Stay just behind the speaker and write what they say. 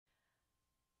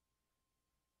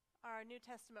Our New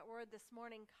Testament word this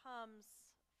morning comes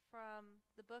from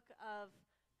the book of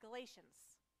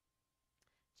Galatians,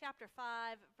 chapter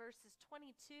 5, verses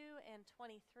 22 and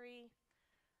 23,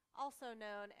 also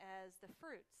known as the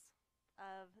fruits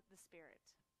of the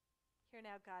Spirit. Hear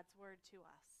now God's word to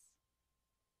us.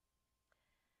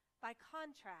 By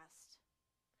contrast,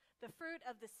 the fruit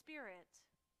of the Spirit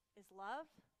is love,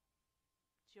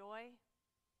 joy,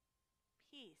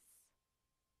 peace,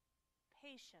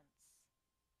 patience,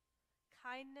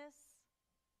 kindness,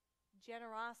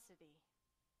 generosity,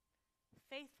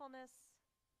 faithfulness,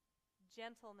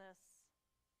 gentleness,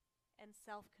 and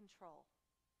self-control.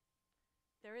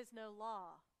 There is no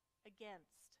law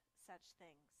against such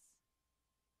things.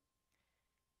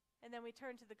 And then we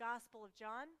turn to the Gospel of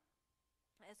John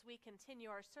as we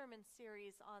continue our sermon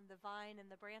series on the vine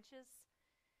and the branches.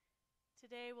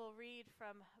 Today we'll read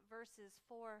from verses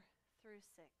 4 through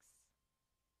 6.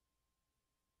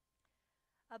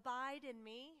 Abide in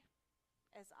me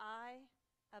as I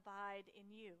abide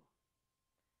in you.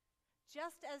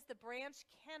 Just as the branch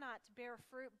cannot bear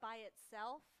fruit by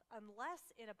itself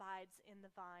unless it abides in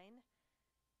the vine,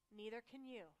 neither can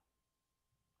you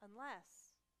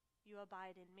unless you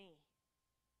abide in me.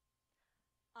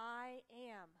 I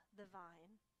am the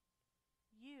vine,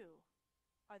 you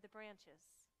are the branches.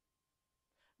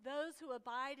 Those who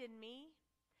abide in me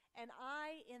and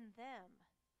I in them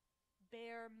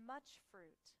bear much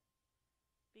fruit,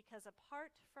 because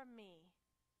apart from me,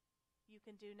 you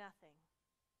can do nothing.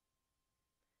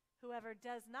 Whoever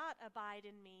does not abide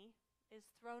in me is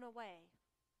thrown away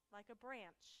like a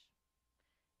branch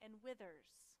and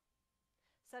withers.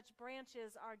 Such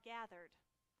branches are gathered,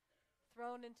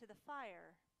 thrown into the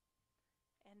fire,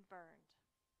 and burned.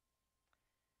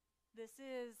 This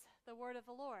is the word of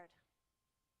the Lord.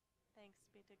 Thanks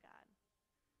be to God.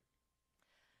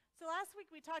 So last week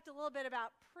we talked a little bit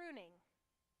about pruning.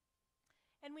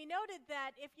 And we noted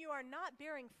that if you are not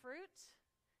bearing fruit,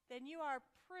 then you are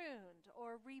pruned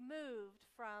or removed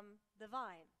from the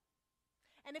vine.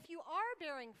 And if you are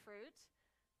bearing fruit,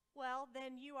 well,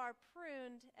 then you are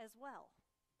pruned as well,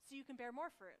 so you can bear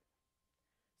more fruit.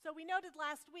 So we noted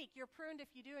last week, you're pruned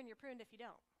if you do and you're pruned if you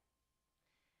don't.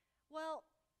 Well,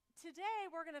 today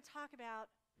we're going to talk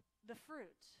about the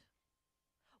fruit.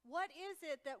 What is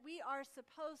it that we are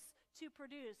supposed to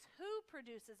produce? Who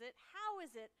produces it? How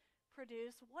is it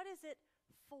produced? What is it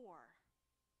for?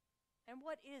 And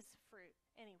what is fruit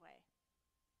anyway?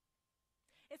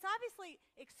 It's obviously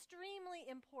extremely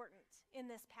important in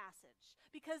this passage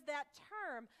because that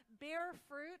term, bear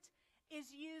fruit,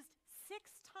 is used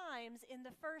 6 times in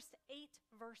the first 8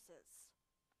 verses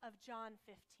of John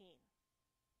 15.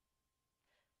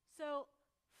 So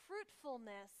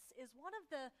fruitfulness is one of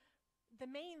the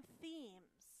main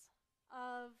themes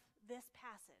of this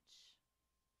passage.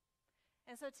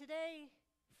 And so today,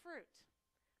 fruit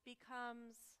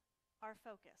becomes our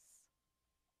focus.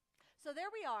 So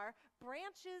there we are,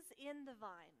 branches in the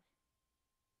vine.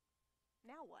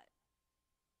 Now what?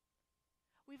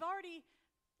 We've already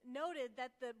noted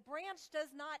that the branch does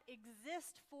not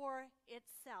exist for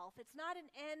itself. It's not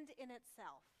an end in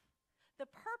itself. The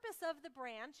purpose of the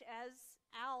branch, as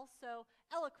Al so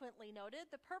eloquently noted,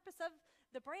 the purpose of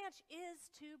the branch is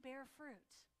to bear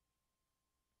fruit.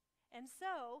 And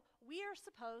so we are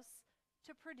supposed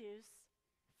to produce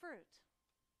fruit.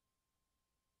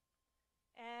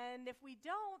 And if we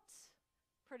don't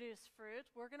produce fruit,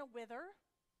 we're going to wither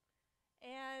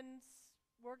and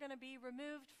we're going to be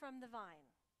removed from the vine.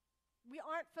 We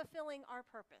aren't fulfilling our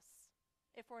purpose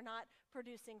if we're not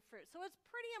producing fruit. So it's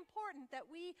pretty important that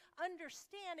we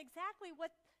understand exactly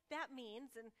what that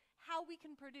means and how we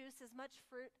can produce as much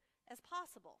fruit as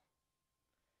possible.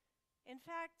 In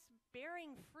fact,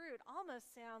 bearing fruit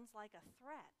almost sounds like a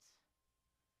threat.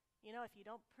 You know, if you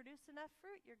don't produce enough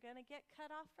fruit, you're going to get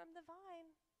cut off from the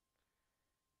vine.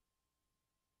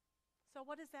 So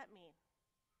what does that mean?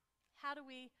 How do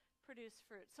we produce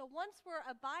fruit? So once we're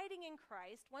abiding in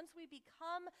Christ, once we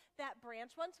become that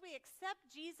branch, once we accept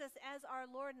Jesus as our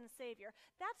Lord and Savior,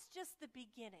 that's just the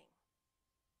beginning,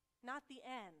 not the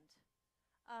end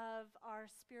of our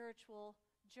spiritual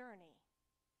journey.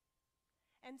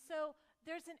 And so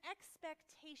there's an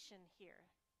expectation here.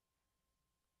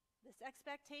 This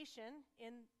expectation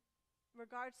in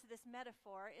regards to this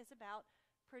metaphor is about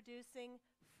producing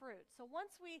fruit. So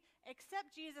once we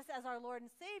accept Jesus as our Lord and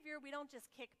Savior, we don't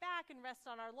just kick back and rest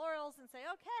on our laurels and say,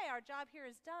 okay, our job here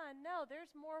is done. No,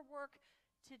 there's more work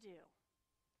to do.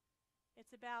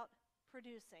 It's about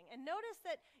producing. And notice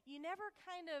that you never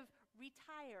kind of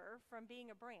retire from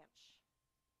being a branch.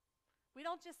 We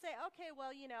don't just say, okay,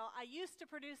 well, I used to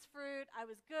produce fruit. I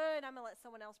was good. I'm going to let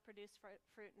someone else produce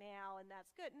fruit now, and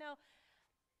that's good. No,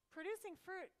 producing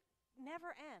fruit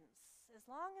never ends. As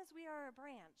long as we are a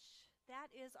branch, that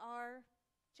is our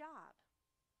job.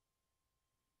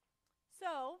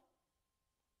 So,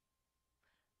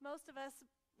 most of us,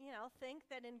 think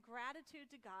that in gratitude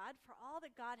to God for all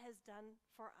that God has done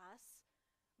for us,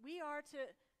 we are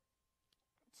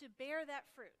to bear that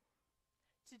fruit,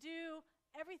 to do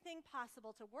everything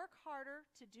possible, to work harder,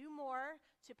 to do more,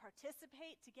 to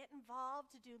participate, to get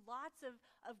involved, to do lots of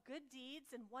good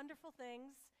deeds and wonderful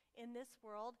things in this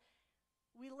world.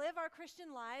 We live our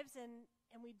Christian lives and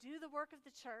we do the work of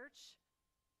the church.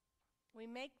 We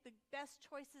make the best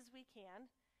choices we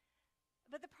can.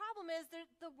 But the problem is that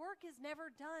the work is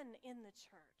never done in the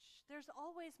church. There's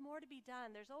always more to be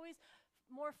done. There's always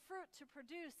more fruit to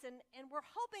produce, and we're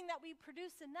hoping that we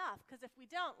produce enough, because if we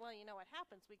don't, well, you know what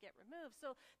happens, we get removed.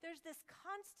 So there's this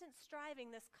constant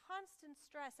striving, this constant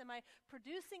stress. Am I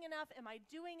producing enough? Am I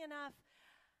doing enough?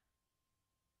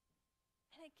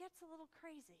 And it gets a little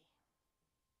crazy.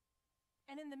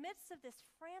 And in the midst of this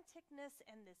franticness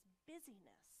and this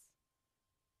busyness,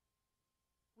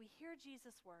 we hear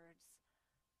Jesus' words,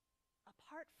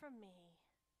 "Apart from me,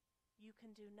 you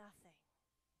can do nothing."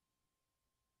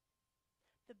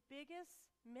 The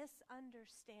biggest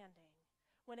misunderstanding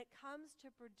when it comes to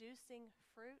producing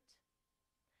fruit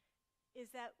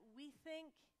is that we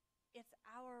think it's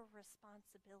our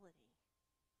responsibility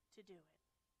to do it.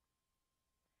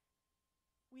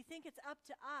 We think it's up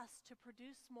to us to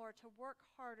produce more, to work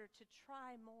harder, to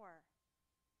try more.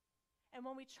 And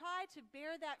when we try to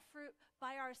bear that fruit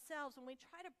by ourselves, when we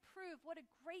try to prove what a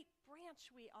great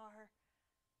branch we are,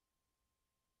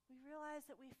 we realize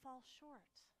that we fall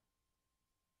short.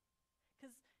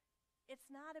 Because it's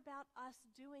not about us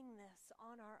doing this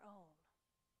on our own.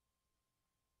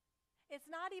 It's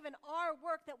not even our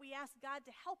work that we ask God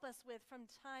to help us with from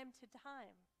time to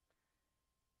time.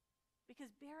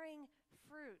 Because bearing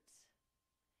fruit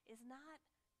is not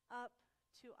up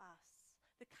to us.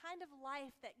 The kind of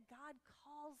life that God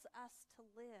calls us to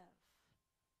live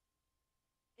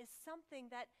is something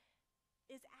that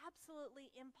is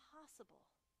absolutely impossible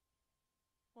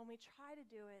when we try to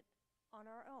do it on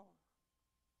our own.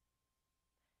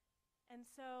 And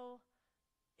so,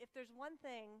 if there's one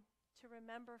thing to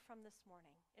remember from this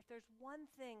morning, if there's one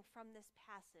thing from this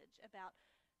passage about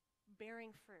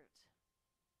bearing fruit,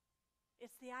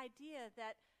 it's the idea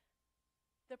that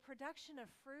the production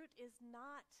of fruit is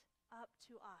not up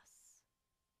to us.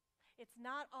 It's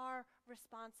not our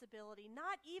responsibility,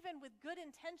 not even with good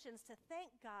intentions to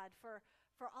thank God for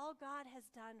all God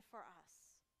has done for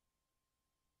us.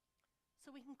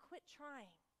 So we can quit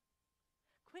trying.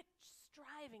 Quit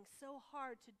striving so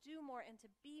hard to do more and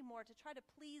to be more, to try to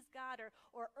please God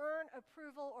or earn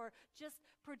approval or just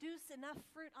produce enough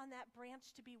fruit on that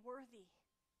branch to be worthy.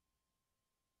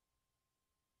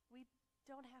 We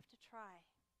don't have to try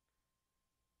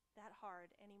that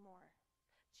hard anymore.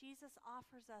 Jesus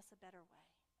offers us a better way.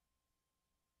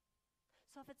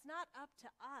 So if it's not up to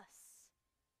us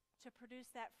to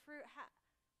produce that fruit,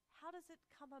 how does it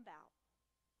come about?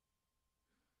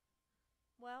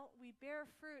 Well, we bear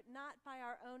fruit not by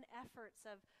our own efforts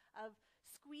of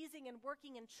squeezing and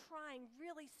working and trying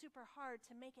really super hard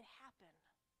to make it happen.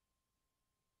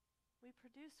 We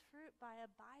produce fruit by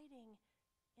abiding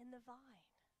in the vine.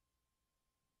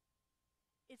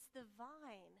 It's the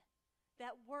vine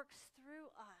that works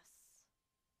through us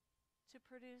to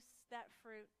produce that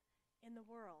fruit in the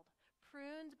world.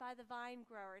 Pruned by the vine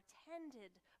grower,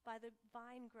 tended by the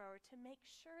vine grower to make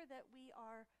sure that we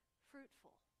are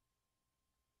fruitful.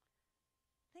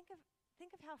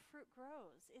 Think of how fruit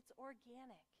grows. It's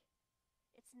organic.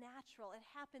 It's natural. It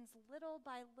happens little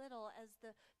by little as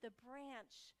the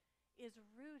branch is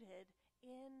rooted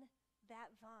in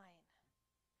that vine.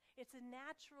 It's a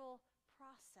natural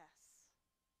process.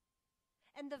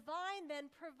 And the vine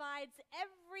then provides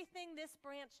everything this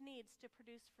branch needs to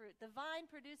produce fruit. The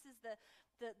vine produces the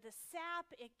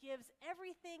sap. It gives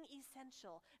everything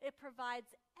essential. It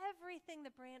provides everything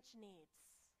the branch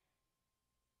needs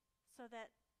so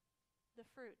that the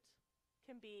fruit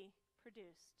can be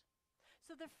produced.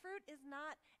 So the fruit is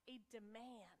not a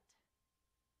demand.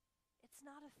 It's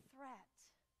not a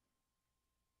threat.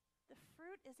 The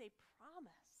fruit is a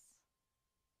promise.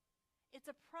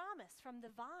 It's a promise from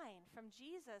the vine, from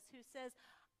Jesus, who says,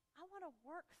 I want to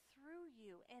work through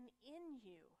you and in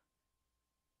you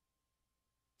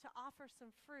to offer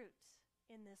some fruit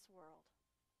in this world.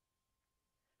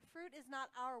 Fruit is not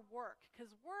our work,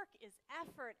 because work is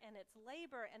effort and it's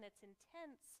labor and it's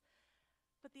intense.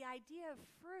 But the idea of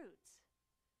fruit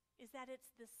is that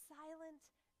it's the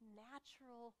silent,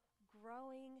 natural,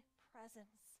 growing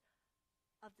presence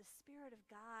of the Spirit of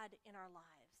God in our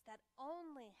lives that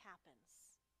only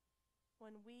happens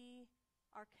when we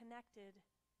are connected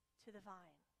to the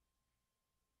vine.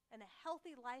 And a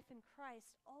healthy life in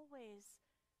Christ always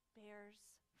bears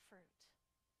fruit.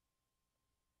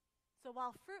 So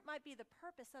while fruit might be the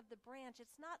purpose of the branch,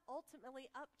 it's not ultimately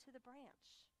up to the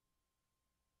branch.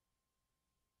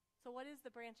 So what is the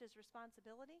branch's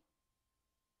responsibility?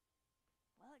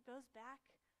 Well, it goes back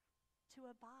to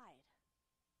abide.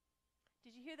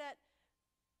 Did you hear that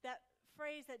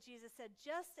phrase that Jesus said?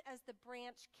 Just as the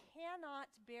branch cannot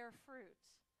bear fruit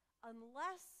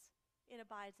unless it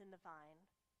abides in the vine,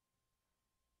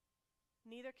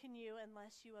 neither can you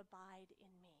unless you abide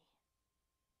in me.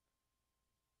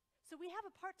 So we have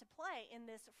a part to play in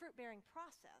this fruit-bearing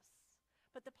process.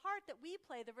 But the part that we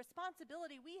play, the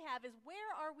responsibility we have, is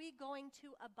where are we going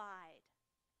to abide?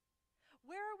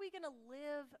 Where are we going to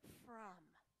live from?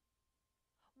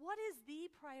 What is the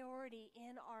priority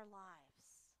in our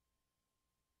lives?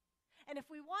 And if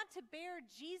we want to bear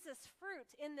Jesus'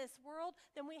 fruit in this world,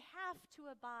 then we have to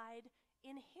abide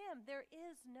in him. There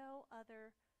is no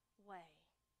other way.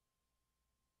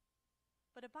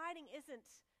 But abiding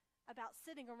isn't about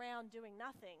sitting around doing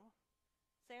nothing,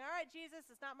 saying, all right, Jesus,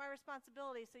 it's not my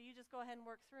responsibility, so you just go ahead and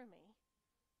work through me.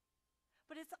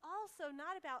 But it's also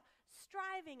not about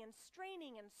striving and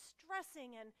straining and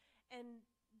stressing and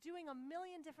doing a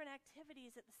million different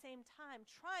activities at the same time,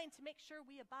 trying to make sure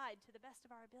we abide to the best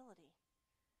of our ability.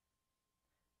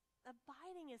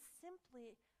 Abiding is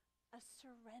simply a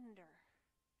surrender,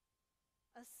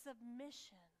 a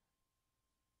submission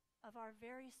of our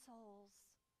very souls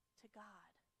to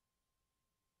God.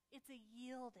 It's a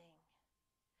yielding.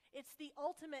 It's the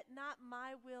ultimate, not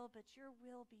my will, but your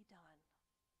will be done.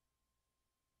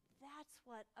 That's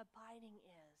what abiding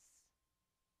is.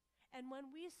 And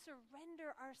when we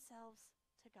surrender ourselves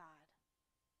to God,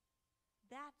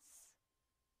 that's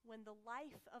when the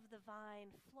life of the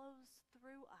vine flows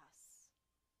through us.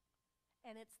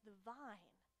 And it's the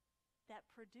vine that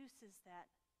produces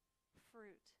that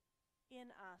fruit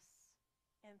in us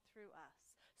and through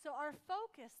us. So our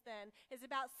focus then is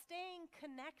about staying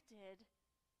connected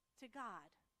to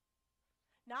God.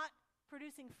 Not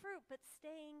producing fruit, but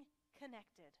staying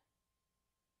connected.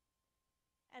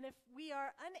 And if we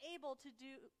are unable to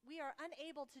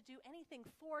do anything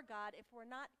for God if we're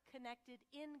not connected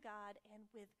in God and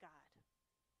with God.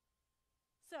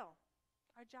 So,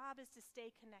 our job is to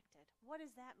stay connected. What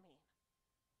does that mean?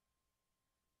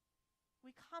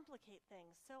 We complicate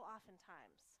things so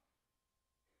oftentimes.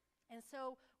 And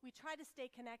so we try to stay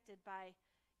connected by,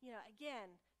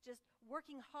 again, just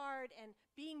working hard and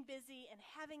being busy and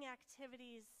having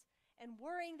activities and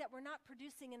worrying that we're not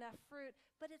producing enough fruit,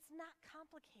 but it's not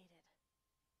complicated.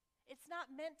 It's not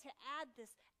meant to add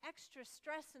this extra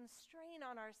stress and strain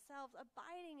on ourselves.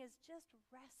 Abiding is just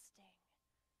resting.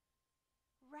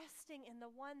 Resting in the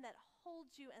one that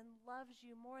holds you and loves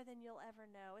you more than you'll ever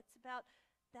know. It's about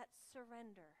that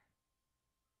surrender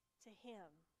to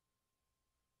him.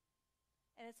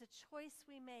 And it's a choice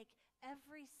we make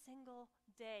every single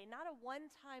day. Not a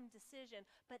one-time decision,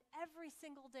 but every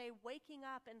single day waking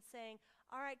up and saying,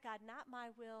 all right, God, not my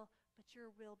will, but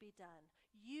your will be done.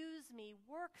 Use me,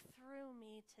 work through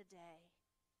me today.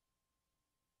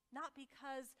 Not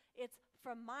because it's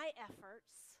from my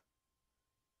efforts,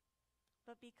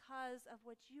 but because of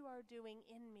what you are doing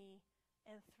in me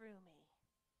and through me.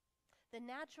 The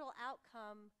natural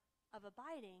outcome of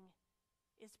abiding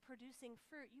is producing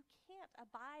fruit. You can't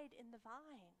abide in the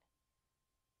vine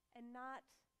and not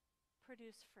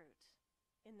produce fruit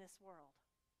in this world.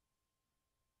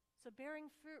 So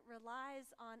bearing fruit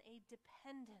relies on a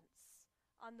dependence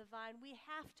on the vine. We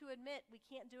have to admit we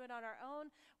can't do it on our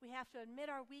own. We have to admit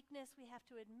our weakness. We have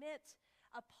to admit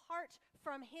apart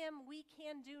from him we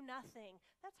can do nothing.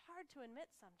 That's hard to admit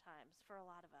sometimes for a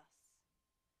lot of us.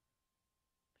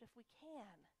 But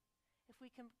if we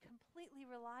can completely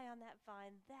rely on that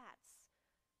vine, that's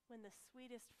when the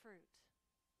sweetest fruit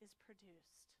is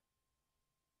produced.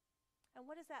 And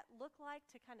what does that look like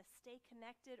to kind of stay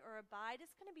connected or abide?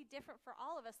 It's going to be different for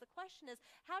all of us. The question is,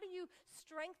 how do you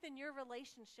strengthen your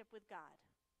relationship with God?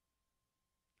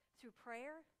 Through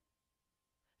prayer?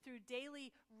 Through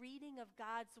daily reading of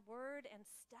God's word and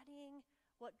studying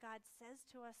what God says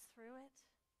to us through it?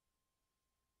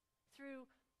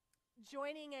 Through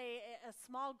joining a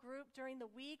small group during the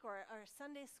week or a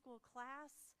Sunday school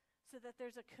class so that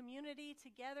there's a community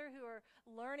together who are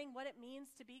learning what it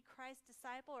means to be Christ's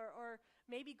disciple, or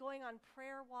maybe going on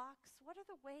prayer walks? What are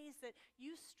the ways that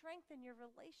you strengthen your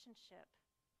relationship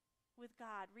with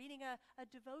God, reading a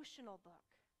devotional book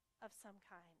of some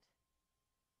kind.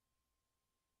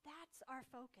 That's our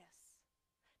focus,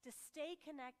 to stay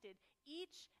connected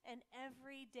each and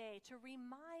every day, to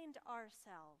remind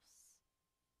ourselves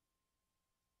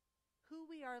who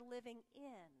we are living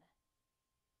in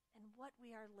and what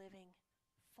we are living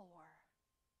for.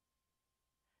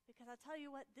 Because I'll tell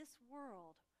you what, this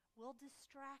world will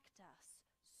distract us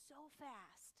so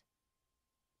fast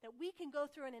that we can go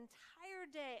through an entire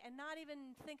day and not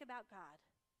even think about God.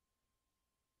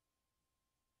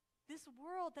 This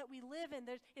world that we live in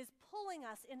is pulling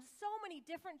us in so many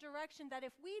different directions that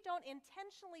if we don't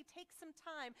intentionally take some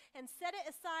time and set it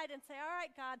aside and say, all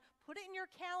right, God, put it in your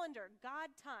calendar,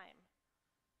 God time,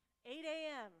 8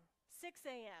 a.m., 6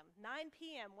 a.m., 9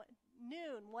 p.m.,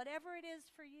 noon, whatever it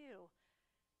is for you,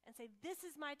 and say, this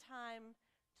is my time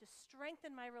to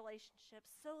strengthen my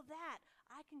relationships so that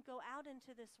I can go out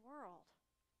into this world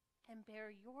and bear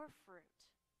your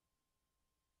fruit.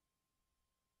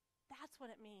 That's what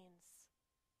it means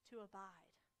to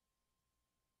abide.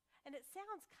 And it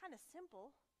sounds kind of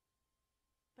simple,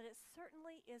 but it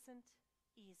certainly isn't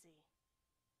easy.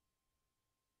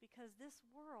 Because this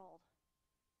world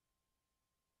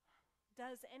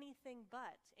does anything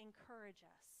but encourage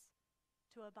us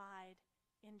to abide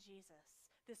in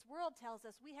Jesus. This world tells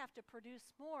us we have to produce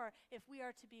more if we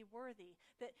are to be worthy.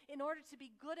 That in order to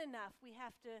be good enough, we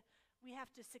have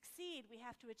to succeed, we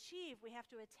have to achieve, we have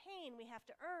to attain, we have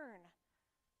to earn.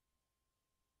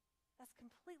 That's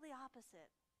completely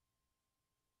opposite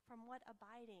from what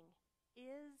abiding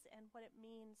is and what it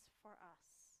means for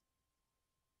us.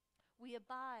 We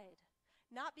abide,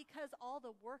 not because all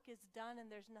the work is done and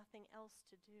there's nothing else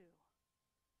to do.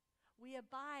 We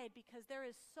abide because there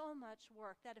is so much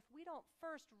work that if we don't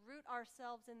first root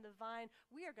ourselves in the vine,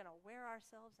 we are going to wear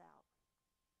ourselves out.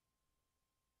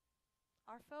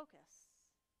 Our focus,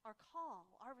 our call,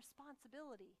 our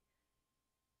responsibility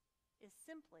is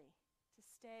simply to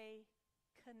stay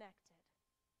connected.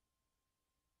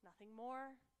 Nothing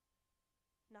more,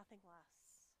 nothing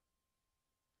less.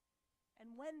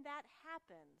 And when that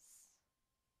happens,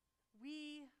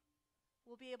 we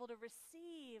will be able to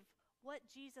receive what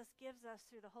Jesus gives us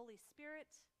through the Holy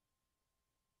Spirit,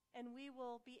 and we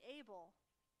will be able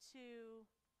to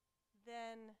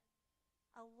then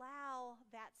allow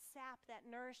that sap, that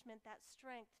nourishment, that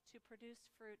strength to produce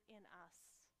fruit in us.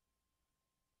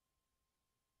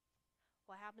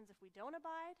 What happens if we don't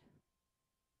abide?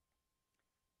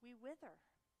 We wither.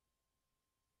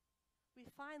 We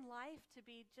find life to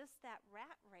be just that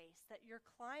rat race, that you're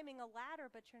climbing a ladder,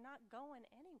 but you're not going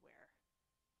anywhere.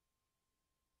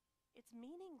 It's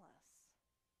meaningless.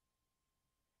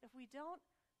 If we don't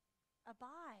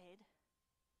abide,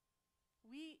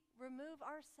 we remove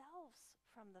ourselves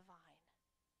from the vine.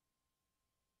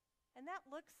 And that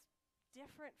looks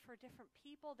different for different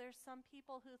people. There's some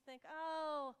people who think,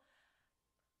 oh,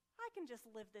 I can just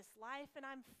live this life and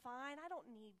I'm fine. I don't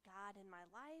need God in my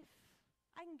life.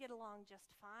 I can get along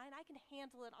just fine. I can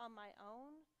handle it on my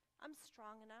own. I'm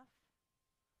strong enough.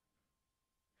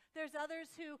 There's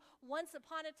others who once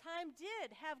upon a time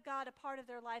did have God a part of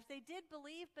their lives. They did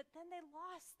believe, but then they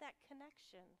lost that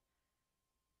connection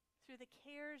through the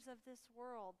cares of this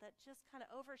world that just kind of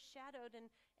overshadowed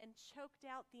and choked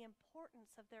out the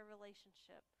importance of their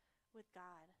relationship with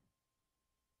God.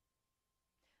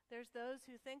 There's those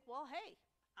who think, well, hey,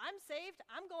 I'm saved,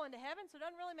 I'm going to heaven, so it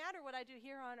doesn't really matter what I do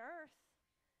here on earth.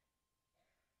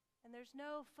 And there's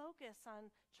no focus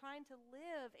on trying to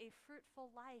live a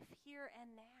fruitful life here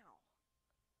and now.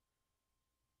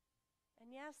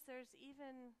 And yes, there's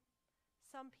even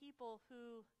some people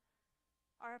who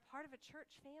are a part of a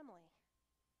church family.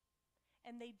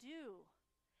 And they do.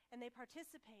 And they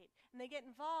participate. And they get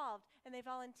involved. And they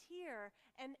volunteer.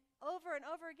 And over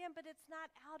again, but it's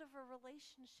not out of a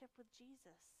relationship with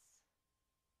Jesus.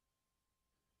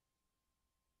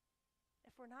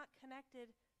 If we're not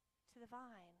connected to the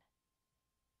vine,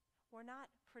 we're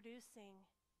not producing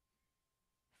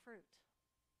fruit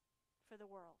for the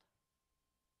world.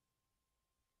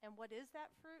 And what is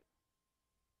that fruit?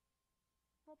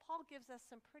 Well, Paul gives us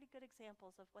some pretty good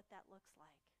examples of what that looks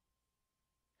like.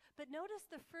 But notice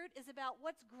the fruit is about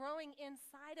what's growing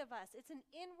inside of us. It's an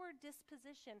inward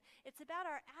disposition. It's about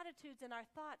our attitudes and our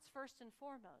thoughts first and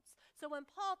foremost. So when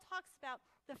Paul talks about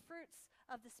the fruits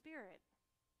of the Spirit,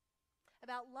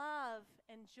 about love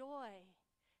and joy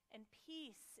and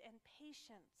peace and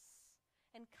patience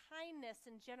and kindness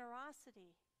and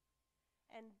generosity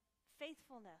and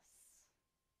faithfulness,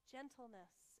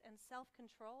 gentleness and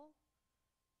self-control,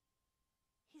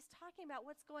 he's talking about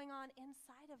what's going on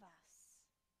inside of us.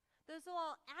 Those are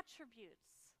all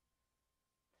attributes.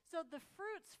 So the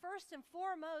fruits, first and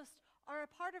foremost, are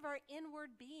a part of our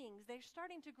inward beings. They're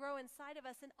starting to grow inside of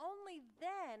us, and only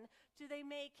then do they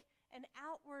make an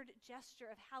outward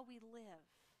gesture of how we live.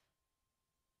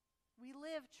 We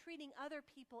live treating other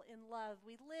people in love.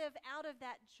 We live out of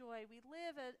that joy. We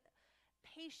live a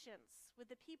patience with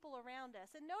the people around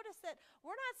us. And notice that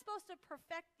we're not supposed to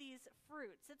perfect these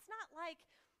fruits. It's not like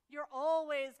you're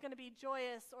always going to be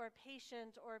joyous or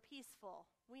patient or peaceful.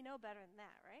 We know better than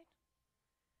that, right?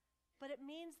 But it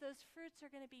means those fruits are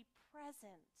going to be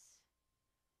present.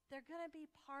 They're going to be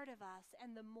part of us.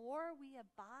 And the more we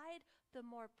abide, the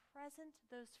more present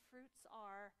those fruits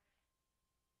are.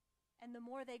 And the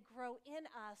more they grow in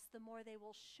us, the more they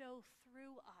will show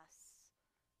through us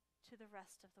to the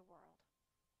rest of the world.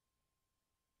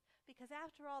 Because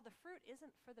after all, the fruit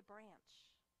isn't for the branch.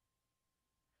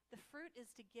 The fruit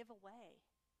is to give away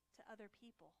to other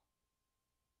people.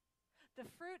 The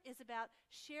fruit is about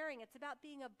sharing. It's about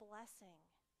being a blessing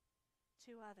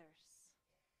to others.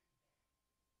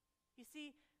 You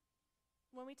see,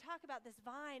 when we talk about this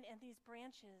vine and these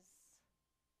branches,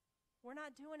 we're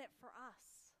not doing it for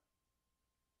us.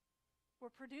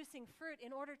 We're producing fruit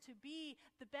in order to be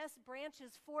the best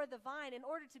branches for the vine, in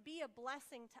order to be a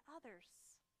blessing to others.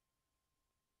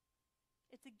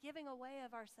 It's a giving away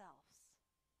of ourselves.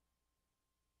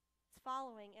 It's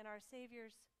following in our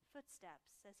Savior's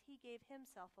footsteps as he gave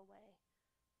himself away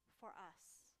for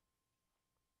us.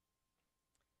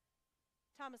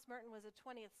 Thomas Merton was a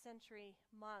 20th century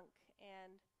monk,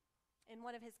 and in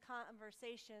one of his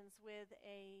conversations with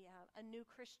a new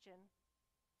Christian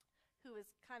who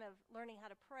was kind of learning how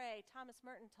to pray, Thomas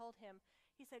Merton told him,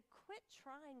 he said, "Quit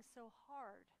trying so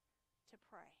hard to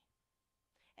pray."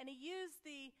 And he used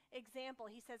the example.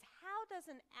 He says, "How does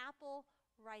an apple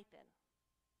ripen?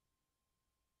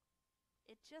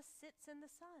 It just sits in the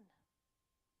sun.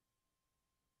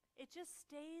 It just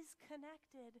stays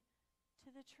connected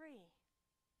to the tree."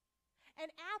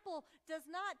 An apple does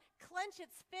not clench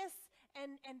its fists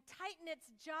and tighten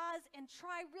its jaws and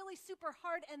try really super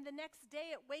hard, and the next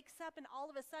day it wakes up and all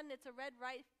of a sudden it's a red,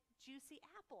 ripe, juicy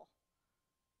apple.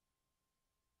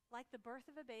 Like the birth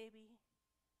of a baby,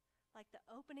 like the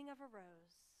opening of a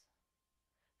rose,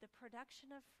 the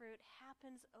production of fruit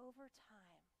happens over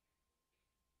time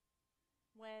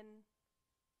when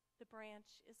the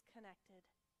branch is connected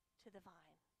to the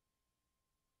vine.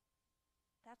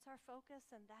 That's our focus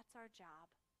and that's our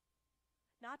job.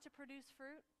 Not to produce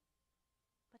fruit,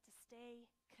 but to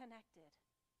stay connected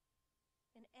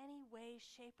in any way,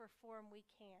 shape, or form we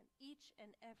can, each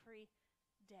and every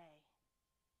day.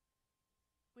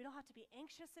 We don't have to be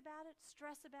anxious about it,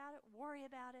 stress about it, worry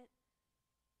about it.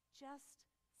 Just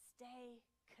stay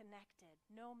connected,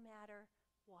 no matter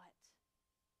what.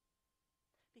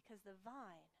 Because the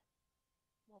vine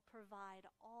will provide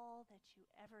all that you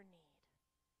ever need.